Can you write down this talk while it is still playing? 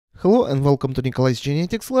Hello and welcome to Nikolai's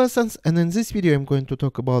genetics lessons, and in this video I'm going to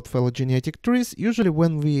talk about phylogenetic trees. Usually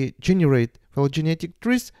when we generate phylogenetic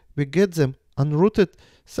trees, we get them unrooted,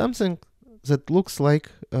 something that looks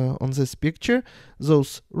like on this picture.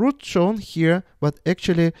 Those roots shown here, but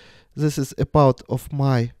actually this is a part of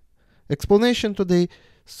my explanation today,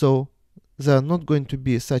 so there are not going to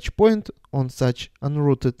be such point on such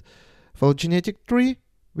unrooted phylogenetic tree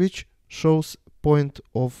which shows point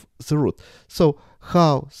of the root. So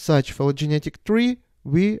how such phylogenetic tree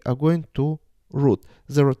we are going to root?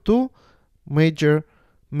 There are two major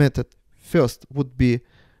methods. First would be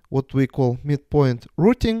what we call midpoint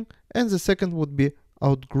rooting, and the second would be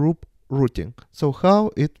outgroup rooting. So how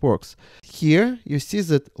it works? Here you see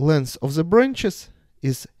that length of the branches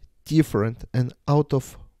is different, and out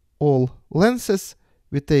of all lengths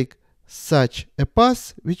we take such a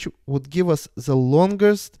path which would give us the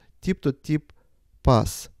longest tip-to-tip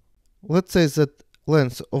path. Let's say that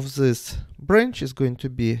length of this branch is going to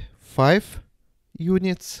be 5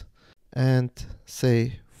 units, and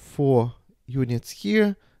say 4 units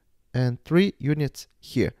here and 3 units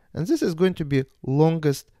here, and this is going to be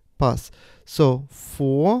longest path. So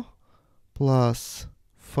 4 plus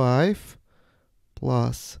 5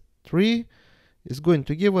 plus 3 is going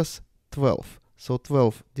to give us 12. So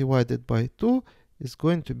 12 divided by 2 is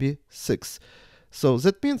going to be 6. So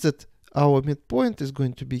that means that our midpoint is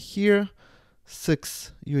going to be here,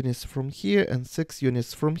 6 units from here and 6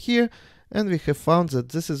 units from here, and we have found that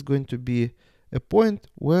this is going to be a point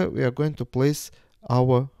where we are going to place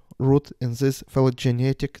our root in this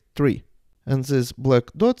phylogenetic tree. And these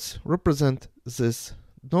black dots represent these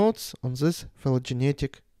nodes on this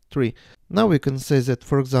phylogenetic tree. Now we can say that,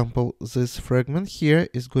 for example, this fragment here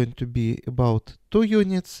is going to be about 2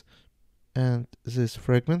 units, and this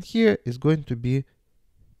fragment here is going to be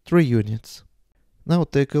 3 units. Now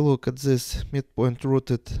take a look at this midpoint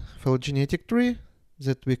rooted phylogenetic tree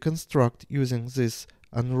that we construct using this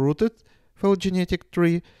unrooted phylogenetic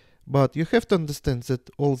tree, but you have to understand that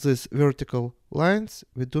all these vertical lines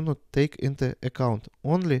we do not take into account.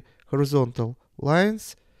 Only horizontal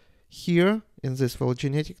lines here in this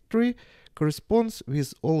phylogenetic tree corresponds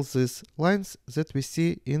with all these lines that we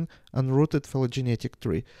see in unrooted phylogenetic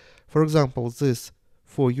tree. For example, this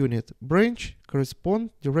 4-unit branch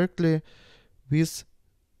corresponds directly with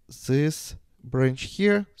this branch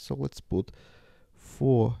here. So let's put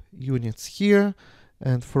 4 units here,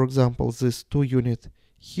 and for example this 2-unit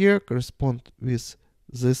here correspond with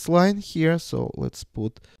this line here. So let's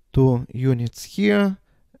put 2 units here,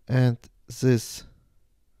 and this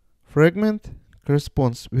fragment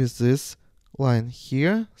corresponds with this line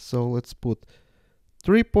here. So let's put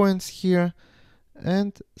 3 points here,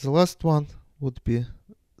 and the last one would be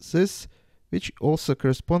this, which also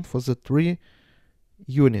correspond for the 3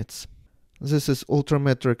 units. This is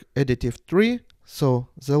ultrametric additive tree, so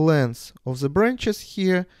the length of the branches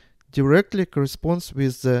here directly corresponds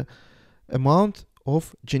with the amount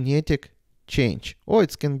of genetic change, or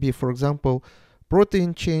it can be, for example,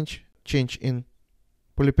 protein change, change in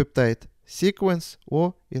polypeptide sequence,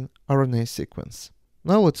 or in RNA sequence.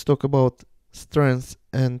 Now let's talk about strength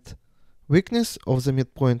and weakness of the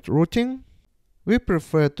midpoint rooting. We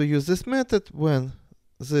prefer to use this method when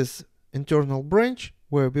this internal branch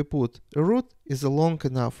where we put a root is long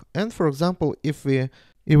enough. And for example, if we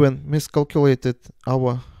even miscalculated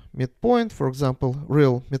our midpoint, for example,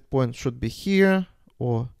 real midpoint should be here,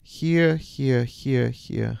 or here, here, here,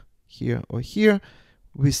 here, here, or here,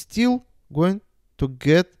 we still going to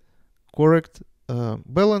get correct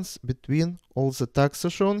balance between all the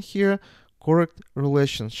taxa shown here, correct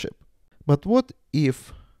relationship. But what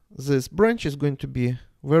if this branch is going to be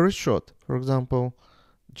very short, for example,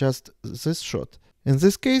 just this short? In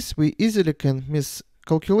this case, we easily can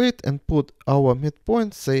miscalculate and put our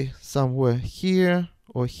midpoint, say, somewhere here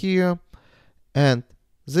or here, and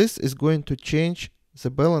this is going to change the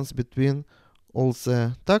balance between all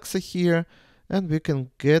the taxa here, and we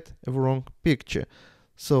can get a wrong picture.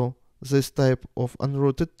 So this type of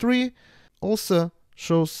unrooted tree also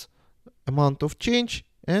shows amount of change,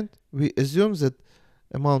 and we assume that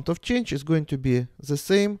amount of change is going to be the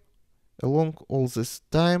same along all this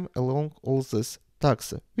time, along all this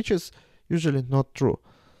taxa, which is usually not true.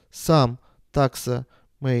 Some taxa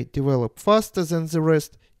may develop faster than the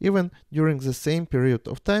rest, even during the same period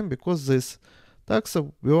of time, because these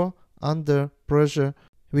taxa were under pressure,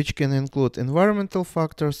 which can include environmental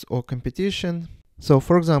factors or competition. So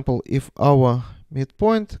for example, if our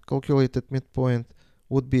midpoint, calculated midpoint,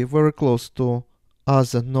 would be very close to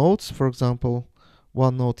other nodes, for example,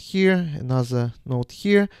 one node here, another node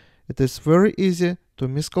here, it is very easy to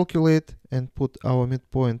miscalculate and put our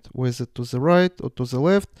midpoint whether to the right or to the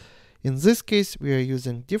left. In this case, we are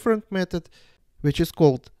using different method, which is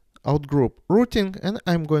called outgroup routing, and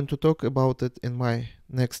I'm going to talk about it in my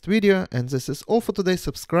next video. And this is all for today.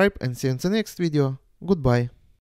 Subscribe and see you in the next video. Goodbye.